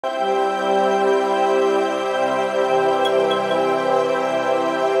Well,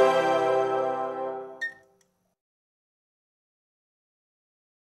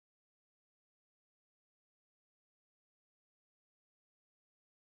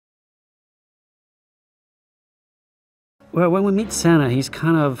 when we meet Santa, he's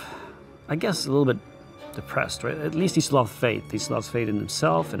kind of, I guess, a little bit depressed, right? At least he's lost faith. He's lost faith in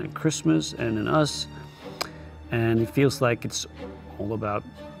himself and in Christmas and in us. And he feels like it's all about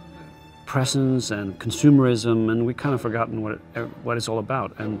presents and consumerism, and we've kind of forgotten what it's all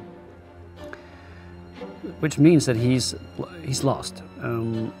about. And which means that he's lost.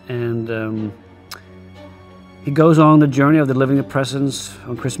 He goes on the journey of delivering the presents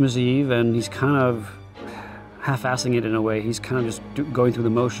on Christmas Eve, and he's kind of half-assing it in a way. He's kind of just going through the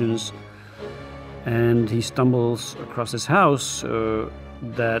motions, and he stumbles across this house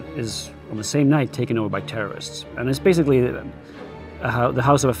that is on the same night taken over by terrorists. And it's basically the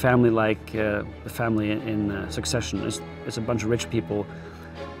house of a family like the family in Succession. It's a bunch of rich people,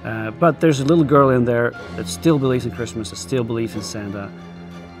 but there's a little girl in there that still believes in Christmas, that still believes in Santa.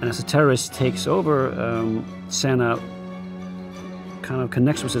 And as the terrorist takes over, Santa kind of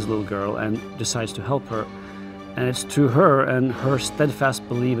connects with this little girl and decides to help her. And it's through her and her steadfast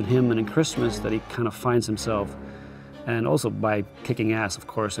belief in him and in Christmas that he kind of finds himself. And also by kicking ass, of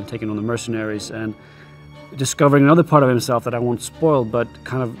course, and taking on the mercenaries and discovering another part of himself that I won't spoil, but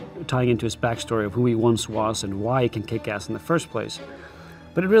kind of tying into his backstory of who he once was and why he can kick ass in the first place.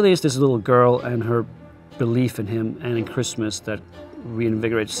 But it really is this little girl and her belief in him and in Christmas that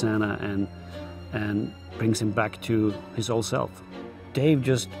reinvigorates Santa and brings him back to his old self. Dave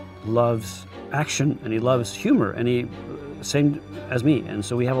just loves action and he loves humor, and he same as me, and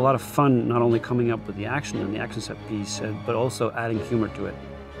so we have a lot of fun not only coming up with the action and the action set piece, but also adding humor to it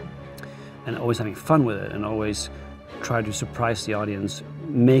and always having fun with it and always try to surprise the audience,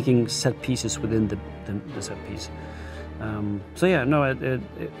 making set pieces within the set piece. So yeah, no,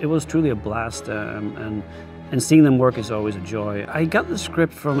 it was truly a blast, and seeing them work is always a joy. I got the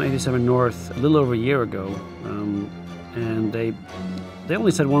script from 87 North a little over a year ago, and they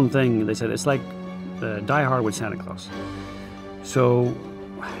only said one thing. They said it's like Die Hard with Santa Claus. So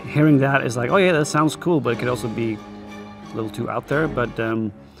hearing that is like, oh yeah, that sounds cool, but it could also be a little too out there. But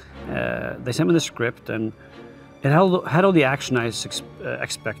they sent me the script, and it had all the action I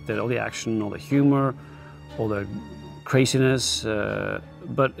expected, all the action, all the humor, all the craziness,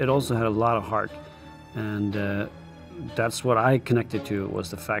 but it also had a lot of heart. And that's what I connected to, was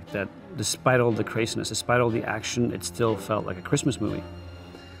the fact that despite all the craziness, despite all the action, it still felt like a Christmas movie.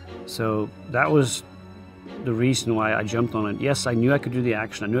 So that was the reason why I jumped on it. Yes, I knew I could do the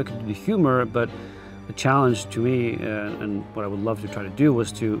action, I knew I could do the humor, but the challenge to me, and what I would love to try to do,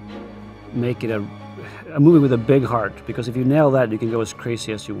 was to make it a movie with a big heart, because if you nail that, you can go as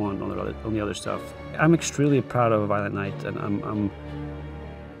crazy as you want on the other stuff. I'm extremely proud of Violent Night, and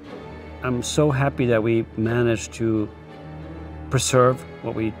I'm so happy that we managed to preserve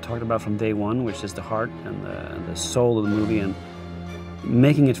what we talked about from day one, which is the heart and the soul of the movie, and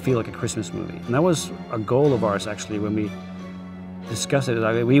making it feel like a Christmas movie. And that was a goal of ours, actually, when we discussed it.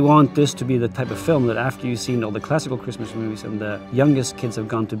 Like, we want this to be the type of film that after you've seen all the classical Christmas movies and the youngest kids have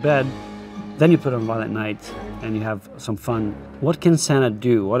gone to bed, then you put on Violent Night and you have some fun. What can Santa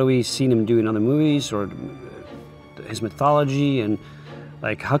do? What have we seen him do in other movies, or his mythology, and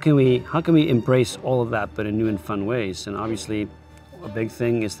like how can we embrace all of that but in new and fun ways? And obviously a big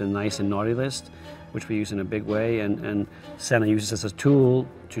thing is the nice and naughty list, which we use in a big way, and Santa uses as a tool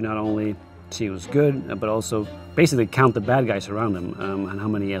to not only see who's good, but also basically count the bad guys around him, and how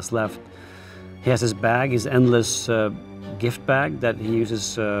many he has left. He has his bag, his endless gift bag that he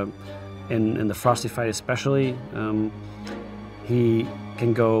uses in the Frosty fight especially. He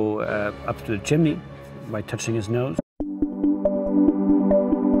can go up to the chimney by touching his nose.